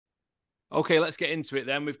Okay, let's get into it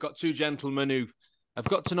then. We've got two gentlemen who have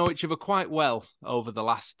got to know each other quite well over the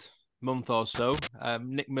last month or so.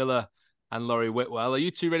 Nick Miller and Laurie Whitwell. Are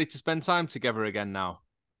you two ready to spend time together again now?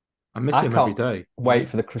 I miss I him every can't day. wait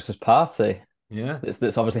for the Christmas party Yeah.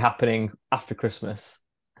 that's obviously happening after Christmas.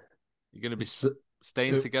 You're going to be It's,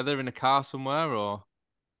 staying uh, together in a car somewhere, or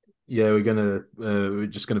yeah, we're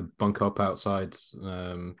just gonna bunk up outside,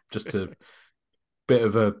 just to bit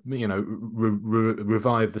of a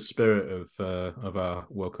revive the spirit of our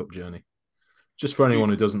World Cup journey. Just for you? anyone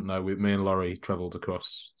who doesn't know, me and Laurie travelled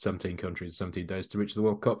across 17 countries, 17 days to reach the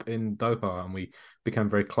World Cup in Doha, and we became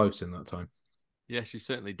very close in that time. Yes, you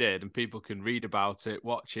certainly did, and people can read about it,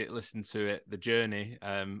 watch it, listen to it, the journey.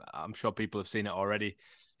 I'm sure people have seen it already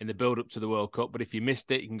in the build up to the World Cup. But if you missed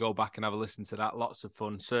it, you can go back and have a listen to that. Lots of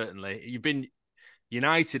fun, certainly. You've been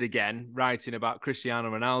United again, writing about Cristiano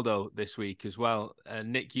Ronaldo this week as well.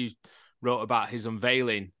 Nick, you wrote about his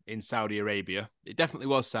unveiling in Saudi Arabia. It definitely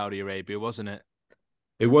was Saudi Arabia, wasn't it?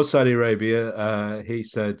 It was Saudi Arabia. He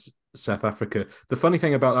said South Africa. The funny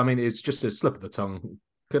thing about, I mean, it's just a slip of the tongue.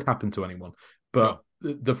 Could happen to anyone. Sure.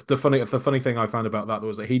 But the funny thing I found about that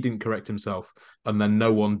was that he didn't correct himself, and then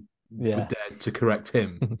no one Yeah. dared to correct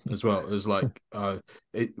him as well. It was like,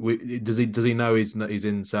 does he know he's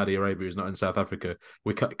in Saudi Arabia? He's not in South Africa.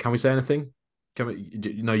 Can we say anything? Can we?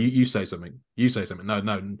 No, you say something. You say something.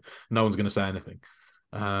 No one's going to say anything.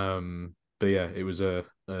 But yeah, it was a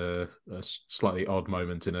slightly odd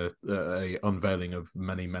moment in a unveiling of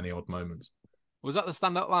many odd moments. Was that the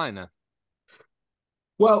standout liner?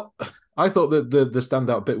 Well, I thought that the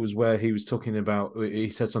standout bit was where he was talking about.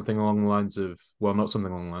 He said something along the lines of, well, not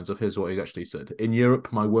something along the lines of. Here's what he actually said: "In Europe,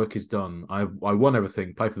 my work is done. I won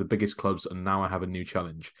everything, play for the biggest clubs, and now I have a new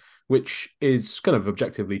challenge." Which is kind of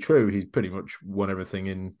objectively true. He's pretty much won everything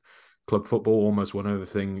in club football, almost won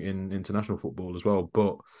everything in international football as well.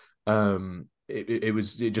 But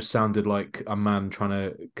it just sounded like a man trying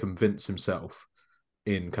to convince himself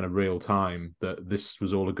in kind of real time that this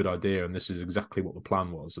was all a good idea and this is exactly what the plan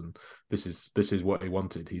was and this is what he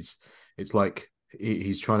wanted. It's like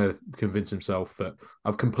he's trying to convince himself that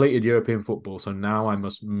I've completed European football, so now I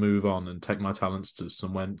must move on and take my talents to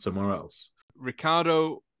somewhere else.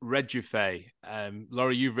 Ricardo Rejufe.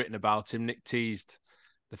 Laurie, you've written about him. Nick teased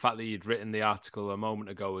the fact that you'd written the article a moment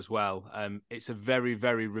ago as well. It's a very,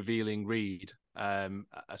 very revealing read, a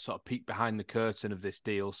sort of peek behind the curtain of this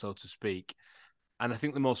deal, so to speak. And I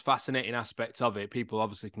think the most fascinating aspect of it, people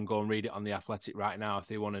obviously can go and read it on The Athletic right now if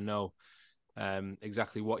they want to know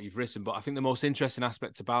exactly what you've written. But I think the most interesting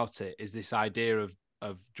aspect about it is this idea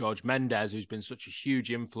of Jorge Mendes, who's been such a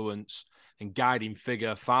huge influence and guiding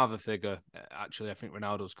figure, father figure, actually, I think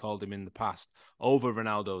Ronaldo's called him in the past, over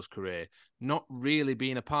Ronaldo's career, not really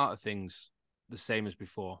being a part of things the same as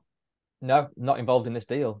before. No, not involved in this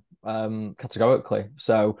deal, categorically.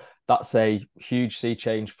 So that's a huge sea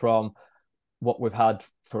change from what we've had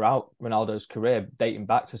throughout Ronaldo's career, dating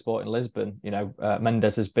back to Sporting Lisbon.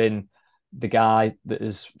 Mendes has been the guy that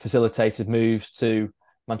has facilitated moves to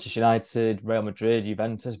Manchester United, Real Madrid,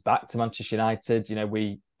 Juventus, back to Manchester United.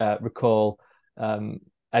 We recall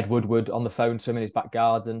Ed Woodward on the phone to him in his back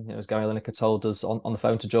garden. As Gary Lineker told us on the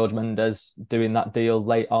phone to Jorge Mendes, doing that deal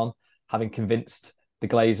late on, having convinced the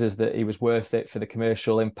Glazers that he was worth it for the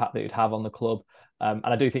commercial impact that he'd have on the club. And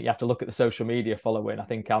I do think you have to look at the social media following. I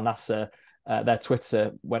think Al-Nassr, their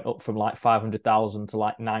Twitter went up from like 500,000 to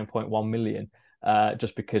like 9.1 million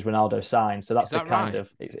just because Ronaldo signed. So that's Is the that kind right?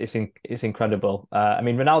 of it's incredible. I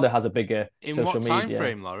mean, Ronaldo has a bigger In social what time media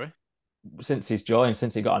frame, Laurie? since he's joined,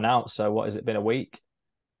 since he got announced. So what has it been, a week?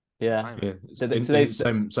 Yeah. Blimey. Yeah, So they,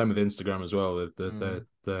 same with Instagram as well. mm,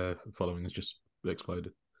 Their following has just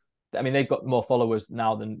exploded. I mean, they've got more followers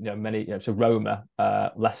now than many. So Roma,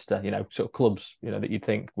 Leicester, sort of clubs, that you'd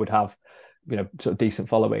think would have, sort of decent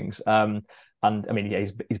followings. And I mean, yeah,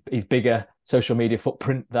 he's bigger social media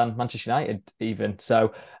footprint than Manchester United even.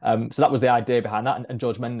 So that was the idea behind that. And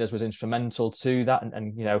Jorge Mendes was instrumental to that.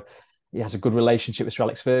 And he has a good relationship with Sir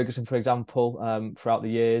Alex Ferguson, for example, throughout the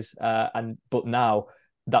years. But now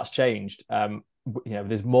that's changed.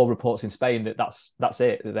 There's more reports in Spain that's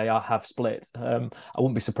it, that they have split. I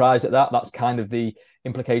wouldn't be surprised at that. That's kind of the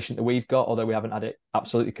implication that we've got, although we haven't had it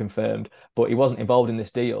absolutely confirmed. But he wasn't involved in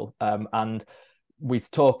this deal, and we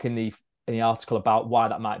talk in the article about why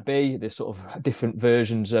that might be. There's sort of different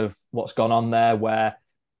versions of what's gone on there, where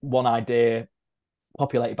one idea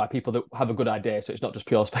populated by people that have a good idea, so it's not just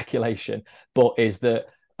pure speculation, but is that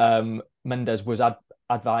Mendes was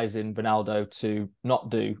advising Ronaldo to not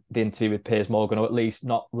do the interview with Piers Morgan, or at least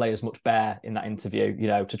not lay as much bare in that interview,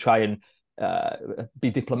 to try and be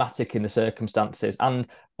diplomatic in the circumstances, and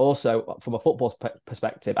also from a football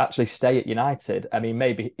perspective, actually stay at United. I mean,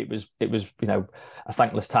 maybe it was a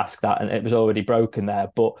thankless task that, and it was already broken there,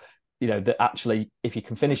 but that actually, if you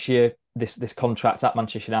can finish this contract at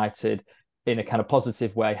Manchester United in a kind of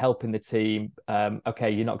positive way, helping the team. Okay,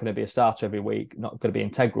 you're not going to be a starter every week, not going to be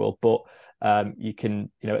integral, but you can,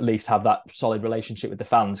 at least have that solid relationship with the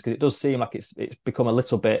fans, because it does seem like it's become a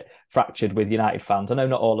little bit fractured with United fans. I know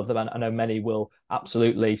not all of them, and I know many will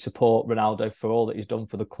absolutely support Ronaldo for all that he's done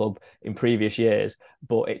for the club in previous years,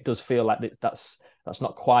 but it does feel like that's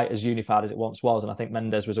not quite as unified as it once was, and I think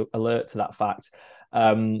Mendes was alert to that fact.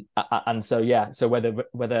 And so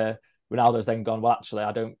whether Ronaldo's then gone, well, actually,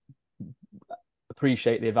 I don't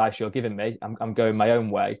appreciate the advice you're giving me, I'm going my own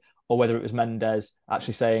way, or whether it was Mendes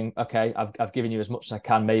actually saying, okay, I've given you as much as I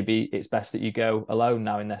can, maybe it's best that you go alone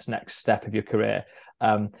now in this next step of your career.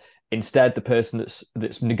 Instead, the person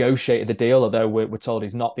that's negotiated the deal, although we're told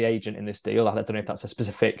he's not the agent in this deal, I don't know if that's a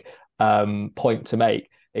specific point to make,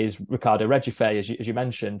 is Ricardo Regife, as you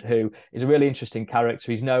mentioned, who is a really interesting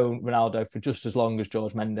character. He's known Ronaldo for just as long as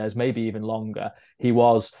Jorge Mendes, maybe even longer. He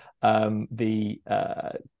was the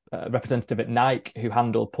representative at Nike who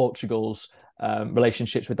handled Portugal's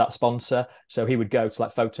relationships with that sponsor. So he would go to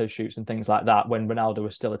like photo shoots and things like that when Ronaldo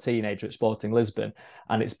was still a teenager at Sporting Lisbon.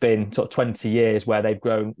 And it's been sort of 20 years where they've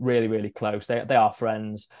grown really, really close. They are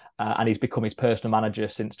friends, and he's become his personal manager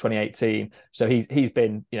since 2018. So he's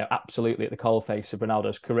been, absolutely at the coalface of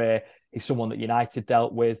Ronaldo's career. He's someone that United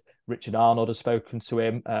dealt with. Richard Arnold has spoken to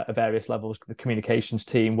him at various levels. The communications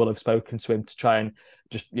team will have spoken to him to try and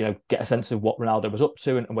just, get a sense of what Ronaldo was up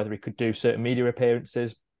to and whether he could do certain media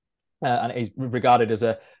appearances. And he's regarded as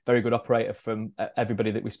a very good operator from everybody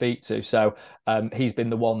that we speak to. So he's been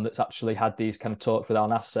the one that's actually had these kind of talks with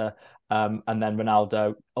Al-Nassr. And then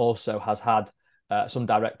Ronaldo also has had some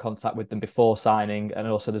direct contact with them before signing, and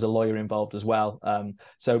also there's a lawyer involved as well.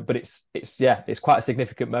 But it's quite a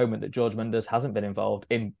significant moment that Jorge Mendes hasn't been involved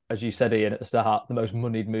in, as you said, Ian, at the start, the most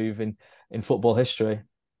moneyed move in football history.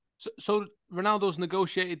 So Ronaldo's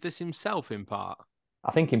negotiated this himself in part?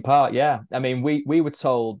 I think in part, yeah. I mean, we were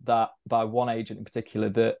told that by one agent in particular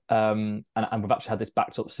that, and we've actually had this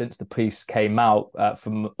backed up since the piece came out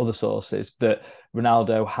from other sources, that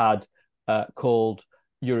Ronaldo had called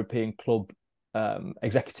European club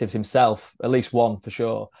executives himself, at least one for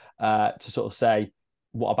sure, to sort of say,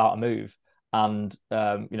 what about a move? And,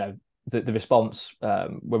 the response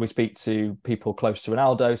when we speak to people close to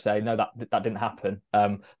Ronaldo say, no, that didn't happen.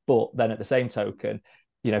 But then at the same token,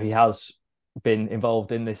 he has been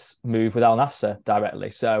involved in this move with Al-Nassr directly.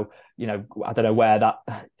 So, I don't know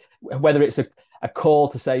whether it's a call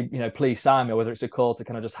to say, please sign me, or whether it's a call to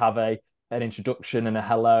kind of just have an introduction and a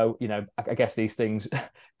hello. I guess these things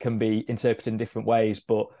can be interpreted in different ways,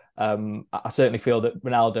 but I certainly feel that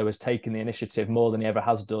Ronaldo has taken the initiative more than he ever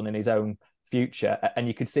has done in his own future. And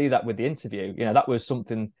you could see that with the interview. That was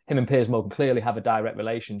something, him and Piers Morgan clearly have a direct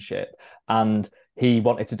relationship, and he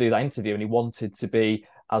wanted to do that interview and he wanted to be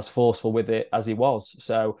as forceful with it as he was.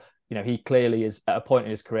 So, he clearly is at a point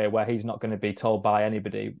in his career where he's not going to be told by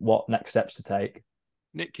anybody what next steps to take.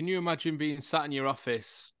 Nick, can you imagine being sat in your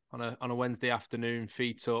office on a Wednesday afternoon,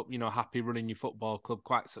 feet up, happy running your football club,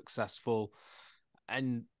 quite successful,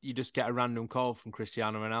 and you just get a random call from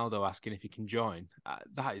Cristiano Ronaldo asking if you can join?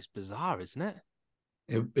 That is bizarre, isn't it?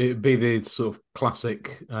 It'd be the sort of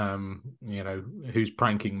classic, who's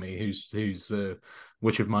pranking me, who's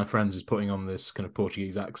which of my friends is putting on this kind of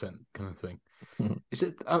Portuguese accent kind of thing. Mm-hmm.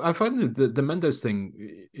 I find the Mendes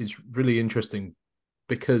thing is really interesting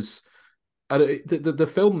because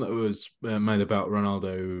the film that was made about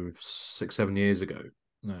Ronaldo 6-7 years ago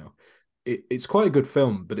now, it's quite a good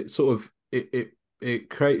film, but it sort of it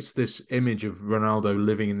creates this image of Ronaldo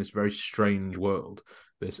living in this very strange world.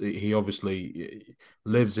 He obviously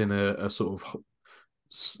lives in a sort of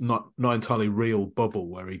not entirely real bubble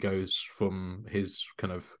where he goes from his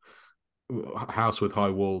kind of house with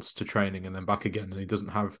high walls to training and then back again, and he doesn't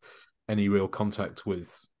have any real contact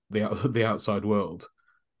with the outside world.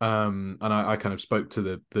 And I kind of spoke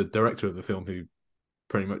to the director of the film, who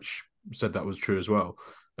pretty much said that was true as well.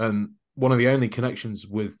 And one of the only connections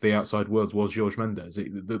with the outside world was Jorge Mendes.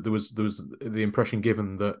 There was the impression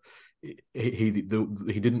given that he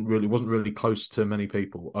wasn't really close to many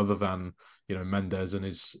people other than Mendes and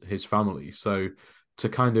his family. So to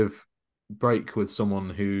kind of break with someone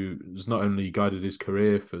who's not only guided his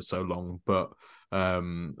career for so long, but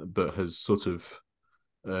has sort of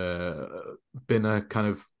been a kind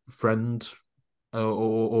of friend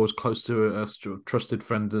or as close to a trusted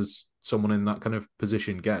friend as someone in that kind of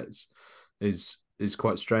position gets is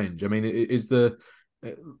quite strange. I mean, is the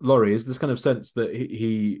Laurie, is this kind of sense that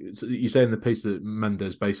so you say in the piece that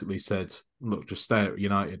Mendes basically said, "Look, just stay at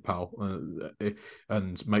United, pal,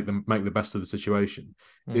 and make the best of the situation."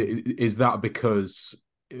 Is that because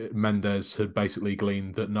Mendes had basically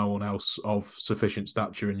gleaned that no one else of sufficient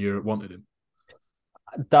stature in Europe wanted him?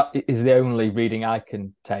 That is the only reading I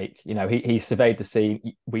can take. He surveyed the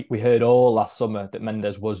scene. We heard all last summer that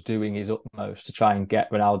Mendes was doing his utmost to try and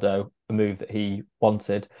get Ronaldo a move that he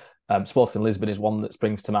wanted. Sporting Lisbon is one that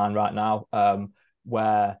springs to mind right now,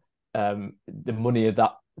 where the money of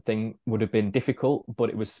that thing would have been difficult, but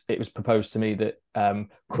it was proposed to me that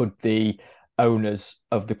could the owners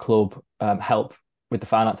of the club help with the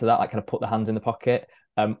finance of that, like kind of put their hands in the pocket.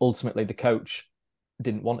 Ultimately, the coach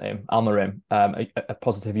didn't want him, Almarim, a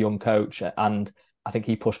positive young coach, and I think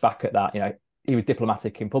he pushed back at that. He was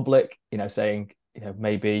diplomatic in public, saying,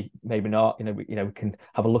 maybe not, we can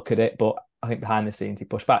have a look at it, but I think behind the scenes he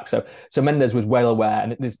pushed back. So Mendes was well aware,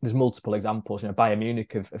 and there's multiple examples. Bayern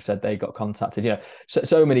Munich have said they got contacted.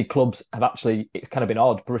 So many clubs have actually. It's kind of been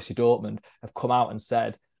odd. Borussia Dortmund have come out and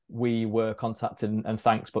said we were contacted and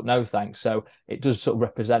thanks, but no thanks. So it does sort of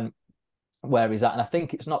represent where he's at, and I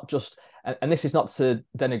think it's not just, and this is not to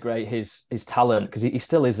denigrate his talent, because he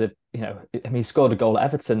still is he scored a goal at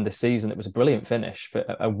Everton this season. It was a brilliant finish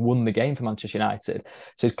and won the game for Manchester United.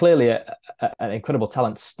 So he's clearly an incredible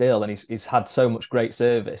talent still, and he's had so much great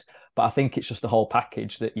service. But I think it's just the whole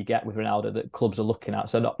package that you get with Ronaldo that clubs are looking at.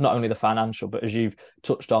 So not only the financial, but as you've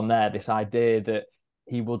touched on there, this idea that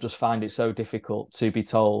he will just find it so difficult to be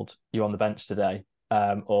told you're on the bench today.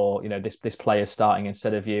 Or this player's starting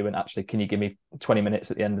instead of you, and actually, can you give me 20 minutes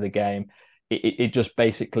at the end of the game? It just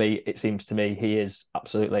basically, it seems to me, he is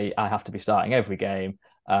absolutely, I have to be starting every game,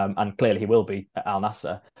 and clearly he will be at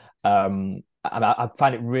Al-Nassr. And I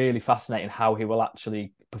find it really fascinating how he will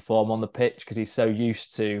actually perform on the pitch, because he's so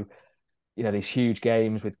used to these huge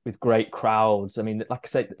games with great crowds. I mean, like I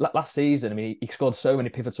said, last season, he scored so many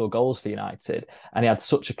pivotal goals for United, and he had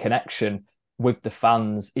such a connection with the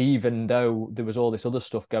fans, even though there was all this other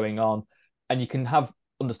stuff going on. And you can have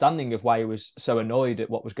understanding of why he was so annoyed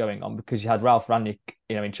at what was going on, because you had Ralf Rangnick,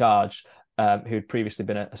 in charge, who had previously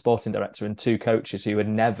been a sporting director, and two coaches who had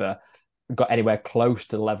never got anywhere close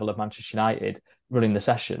to the level of Manchester United running the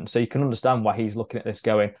session. So you can understand why he's looking at this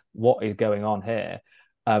going, what is going on here?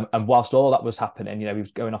 And whilst all that was happening, he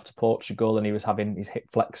was going off to Portugal and he was having his hip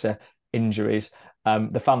flexor injuries.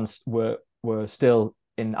 The fans were still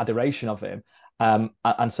in adoration of him.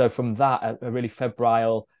 And so from that, a really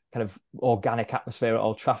febrile kind of organic atmosphere at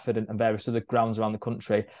Old Trafford and various other grounds around the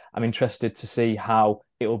country, I'm interested to see how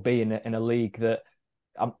it will be in a league that,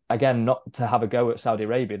 again, not to have a go at Saudi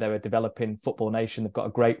Arabia, they're a developing football nation. They've got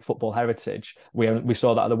a great football heritage. We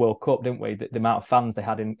saw that at the World Cup, didn't we? The amount of fans they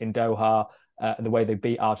had in Doha, the way they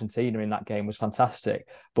beat Argentina in that game was fantastic.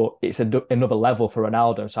 But it's another level for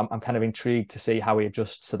Ronaldo. So I'm kind of intrigued to see how he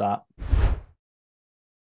adjusts to that.